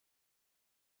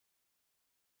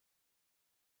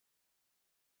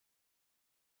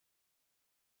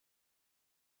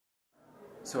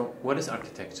So, what is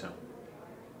architecture?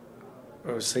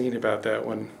 I was thinking about that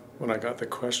when I got the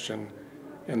question,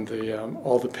 and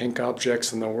all the pink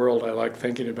objects in the world I like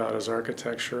thinking about as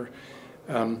architecture.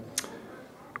 Um,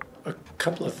 a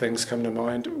couple of things come to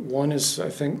mind. One is, I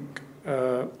think,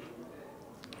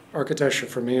 architecture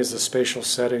for me is the spatial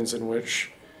settings in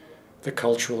which the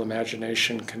cultural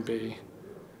imagination can be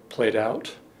played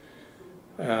out.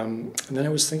 And then I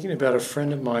was thinking about a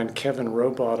friend of mine, Kevin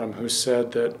Rowbottom, who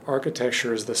said that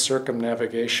architecture is the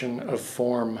circumnavigation of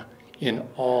form in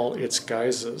all its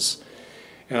guises.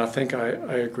 And I think I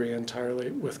agree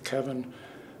entirely with Kevin.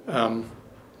 I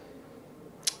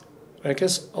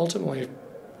guess ultimately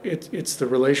it's a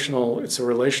relational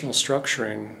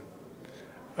structuring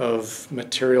of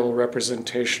material,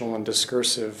 representational, and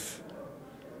discursive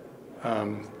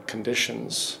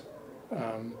conditions.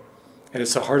 And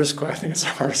it's I think it's the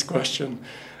hardest question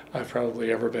I've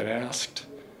probably ever been asked.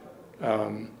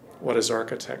 What is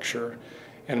architecture?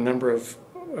 And a number of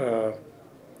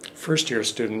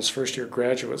first-year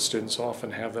graduate students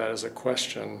often have that as a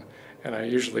question, and I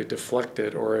usually deflect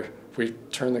it, or we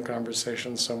turn the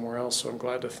conversation somewhere else, so I'm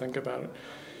glad to think about it.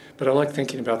 But I like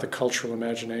thinking about the cultural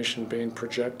imagination being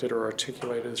projected or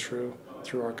articulated through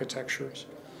architecture's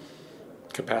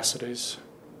capacities.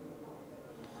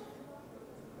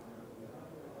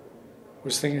 I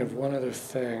was thinking of one other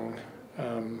thing.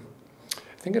 I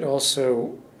think it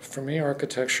also, for me,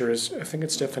 architecture is, I think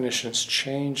its definitions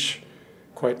change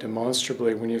quite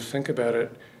demonstrably when you think about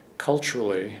it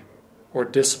culturally or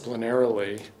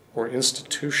disciplinarily or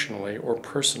institutionally or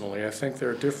personally. I think there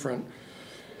are different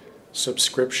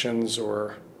subscriptions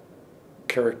or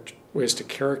ways to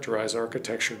characterize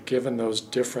architecture given those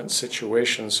different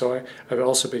situations. So I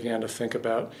also began to think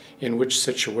about in which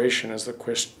situation is the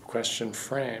question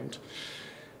framed.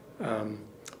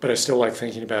 But I still like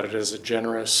thinking about it as a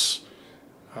generously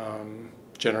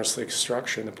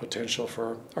structuring the potential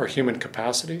for our human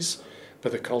capacities,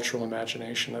 but the cultural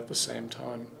imagination at the same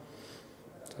time.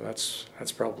 So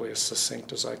that's probably as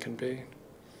succinct as I can be.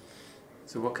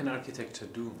 So, what can architecture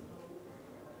do?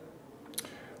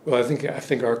 Well, I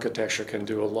think architecture can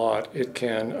do a lot. It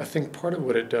can. I think part of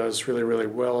what it does really, really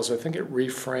well is I think it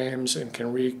reframes and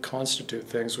can reconstitute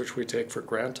things which we take for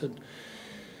granted.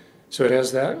 So it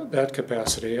has that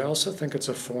capacity. I also think it's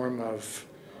a form of,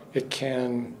 it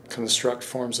can construct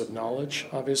forms of knowledge,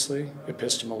 obviously,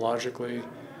 epistemologically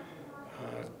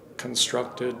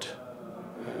constructed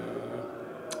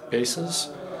bases.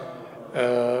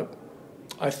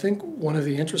 I think one of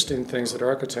the interesting things that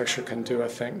architecture can do, I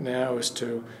think, now is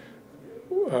to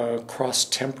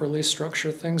cross-temporally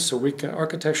structure things. So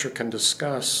architecture can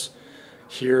discuss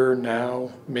here,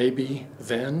 now, maybe,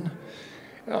 then.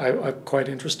 I'm quite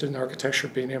interested in architecture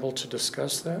being able to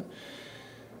discuss that.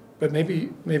 But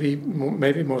maybe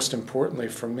most importantly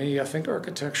for me, I think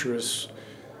architecture is,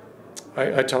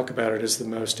 I talk about it as the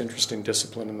most interesting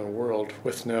discipline in the world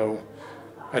with no,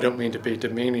 I don't mean to be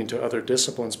demeaning to other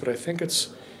disciplines, but I think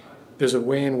there's a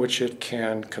way in which it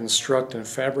can construct and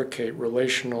fabricate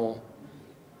relational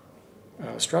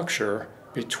structure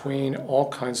between all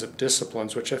kinds of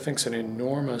disciplines, which I think is an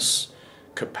enormous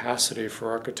capacity for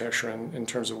architecture in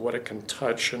terms of what it can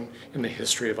touch and in the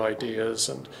history of ideas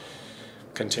and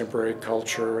contemporary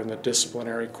culture and the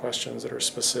disciplinary questions that are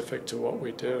specific to what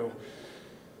we do.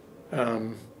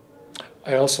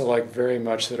 I also like very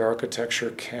much that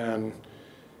architecture can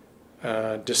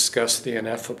discuss the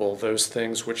ineffable, those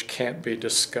things which can't be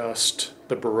discussed.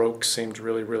 The Baroque seemed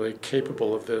really, really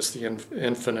capable of this, the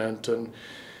infinite and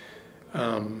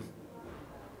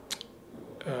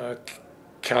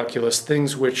calculus,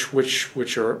 things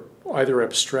which are either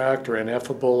abstract or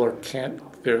ineffable or can't.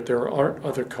 There are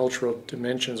other cultural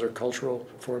dimensions or cultural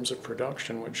forms of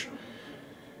production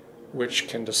which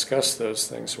can discuss those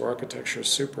things. So architecture is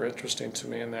super interesting to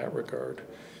me in that regard.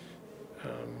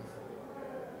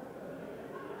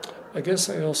 I guess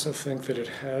I also think that it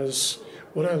has,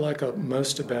 what I like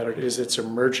most about it is its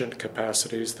emergent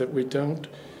capacities, that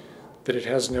it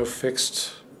has no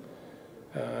fixed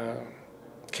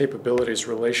capabilities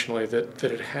relationally, that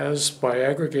it has, by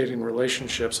aggregating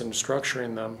relationships and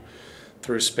structuring them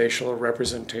through spatial or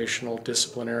representational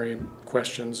disciplinary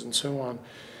questions and so on,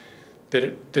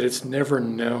 that it's never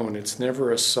known, it's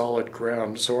never a solid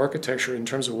ground. So architecture, in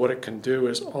terms of what it can do,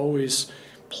 is always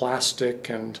plastic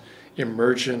and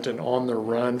emergent and on the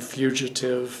run,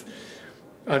 fugitive,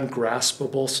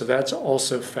 ungraspable. So that's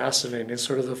also fascinating. It's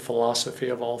sort of the philosophy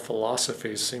of all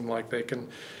philosophies seem like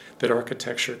that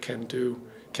architecture can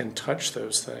touch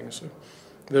those things. So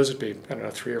those would be, I don't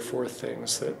know, 3 or 4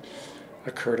 things that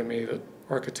occur to me that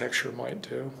architecture might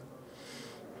do.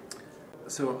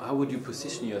 So how would you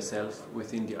position yourself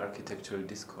within the architectural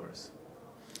discourse?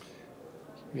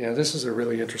 Yeah, this is a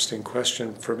really interesting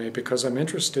question for me because I'm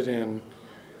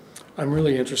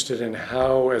really interested in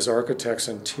how, as architects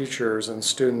and teachers and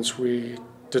students, we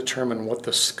determine what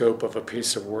the scope of a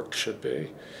piece of work should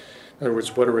be. In other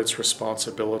words, what are its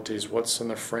responsibilities, what's in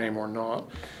the frame or not.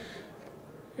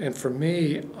 And for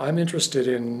me, I'm interested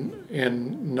in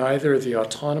neither the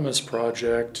autonomous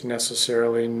project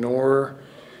necessarily, nor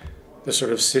the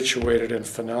sort of situated and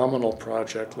phenomenal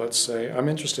project, let's say. I'm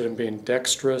interested in being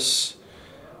dexterous,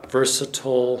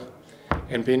 versatile,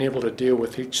 and being able to deal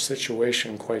with each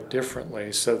situation quite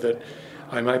differently, so that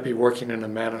I might be working in a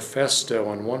manifesto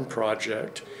on one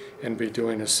project and be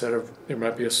doing there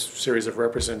might be a series of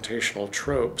representational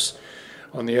tropes.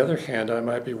 On the other hand, I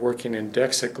might be working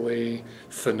indexically,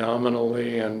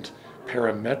 phenomenally, and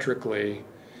parametrically,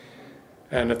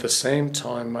 and at the same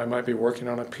time I might be working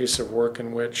on a piece of work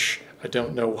in which I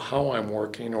don't know how I'm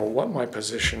working or what my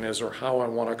position is or how I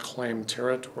want to claim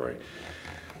territory.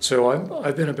 So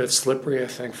I've been a bit slippery, I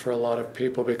think, for a lot of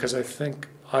people, because I think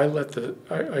I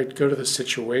go to the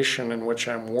situation in which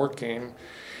I'm working,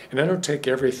 and I don't take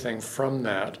everything from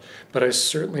that, but I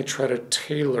certainly try to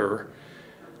tailor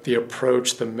the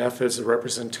approach, the methods, the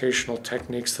representational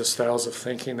techniques, the styles of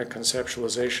thinking, the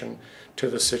conceptualization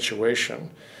to the situation.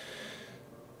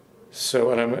 So,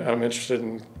 and I'm interested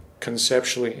in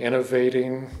conceptually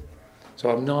innovating. So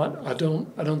I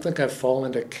don't think I fall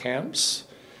into camps.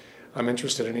 I'm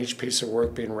interested in each piece of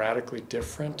work being radically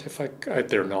different.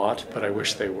 They're not, but I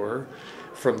wish they were,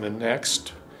 from the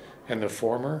next and the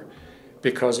former,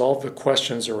 because all the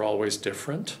questions are always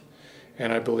different.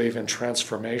 And I believe in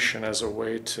transformation as a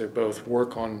way to both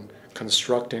work on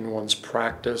constructing one's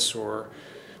practice or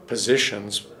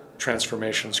positions.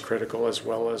 Transformation's critical, as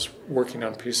well as working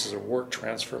on pieces of work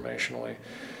transformationally.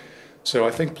 So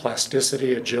I think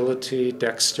plasticity, agility,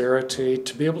 dexterity,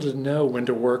 to be able to know when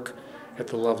to work at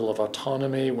the level of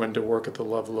autonomy, when to work at the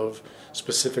level of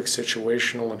specific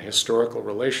situational and historical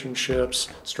relationships,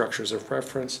 structures of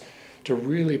reference, to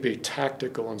really be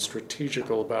tactical and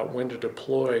strategical about when to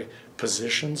deploy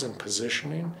positions and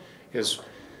positioning is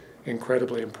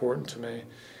incredibly important to me.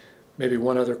 Maybe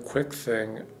one other quick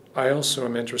thing, I also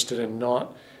am interested in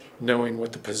not knowing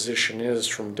what the position is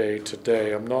from day to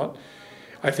day.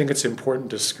 I think it's important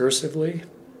discursively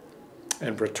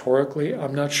and rhetorically.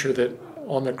 I'm not sure that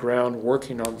on the ground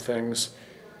working on things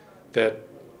that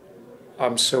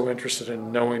I'm so interested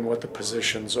in knowing what the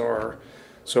positions are.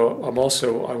 So I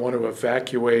want to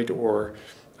evacuate or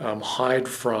hide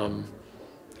from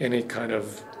any kind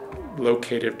of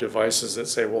locative devices that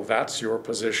say, well, that's your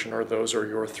position or those are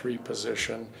your three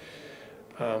position.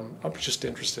 I'm just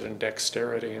interested in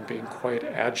dexterity and being quite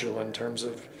agile in terms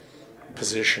of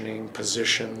positioning,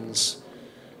 positions,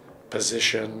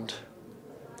 positioned.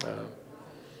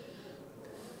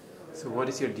 So what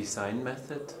is your design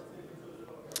method?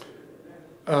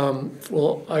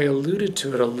 Well, I alluded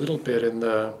to it a little bit in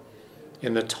the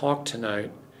talk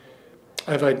tonight.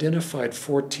 I've identified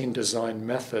 14 design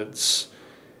methods,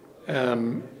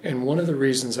 and one of the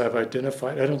reasons I've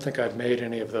identified, I don't think I've made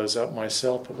any of those up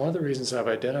myself, but one of the reasons I've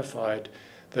identified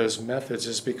those methods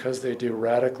is because they do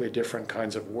radically different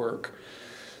kinds of work.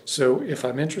 So if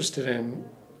I'm interested in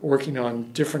working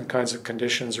on different kinds of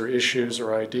conditions or issues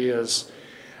or ideas,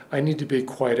 I need to be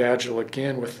quite agile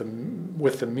again with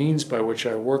the means by which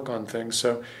I work on things.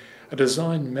 So a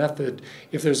design method,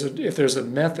 if there's a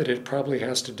method, it probably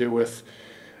has to do with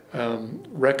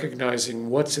recognizing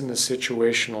what's in the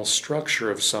situational structure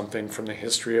of something, from the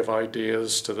history of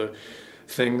ideas to the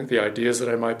ideas that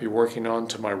I might be working on,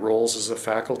 to my roles as a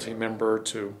faculty member,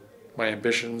 to my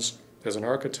ambitions as an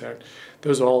architect.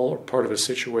 Those all are part of a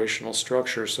situational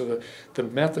structure. So the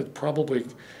method probably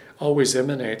always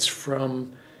emanates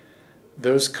from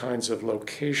those kinds of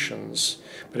locations.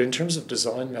 But in terms of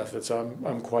design methods, I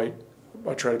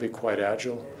try to be quite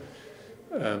agile,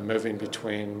 moving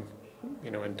between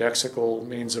indexical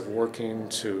means of working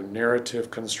to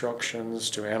narrative constructions,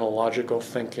 to analogical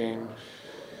thinking,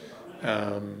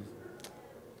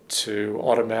 to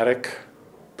automatic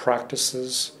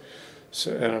practices.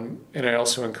 So, and I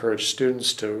also encourage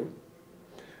students to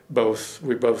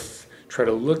we both try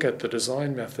to look at the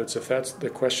design methods. If that's the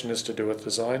question is to do with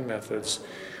design methods,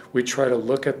 we try to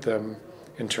look at them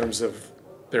in terms of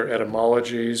their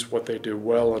etymologies, what they do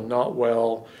well and not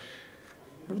well,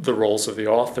 the roles of the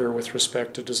author with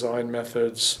respect to design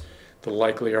methods, the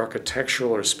likely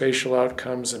architectural or spatial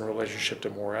outcomes in relationship to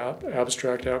more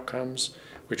abstract outcomes.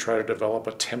 We try to develop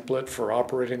a template for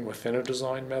operating within a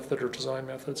design method or design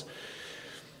methods.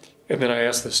 And then I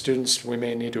ask the students, we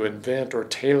may need to invent or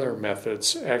tailor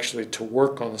methods actually to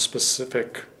work on the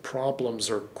specific problems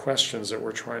or questions that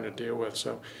we're trying to deal with.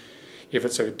 So if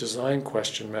it's a design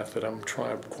question method, I'm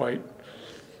quite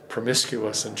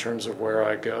promiscuous in terms of where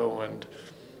I go and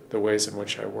the ways in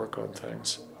which I work on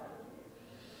things.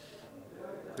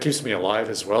 It keeps me alive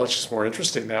as well. It's just more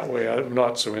interesting that way. I'm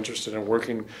not so interested in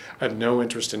working. I have no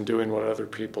interest in doing what other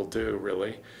people do,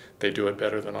 really. They do it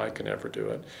better than I can ever do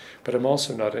it. But I'm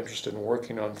also not interested in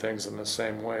working on things in the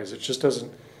same ways. It's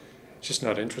just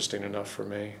not interesting enough for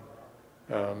me.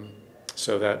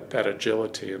 So that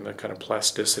agility and the kind of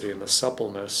plasticity and the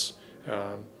suppleness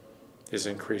is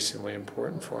increasingly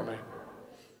important for me.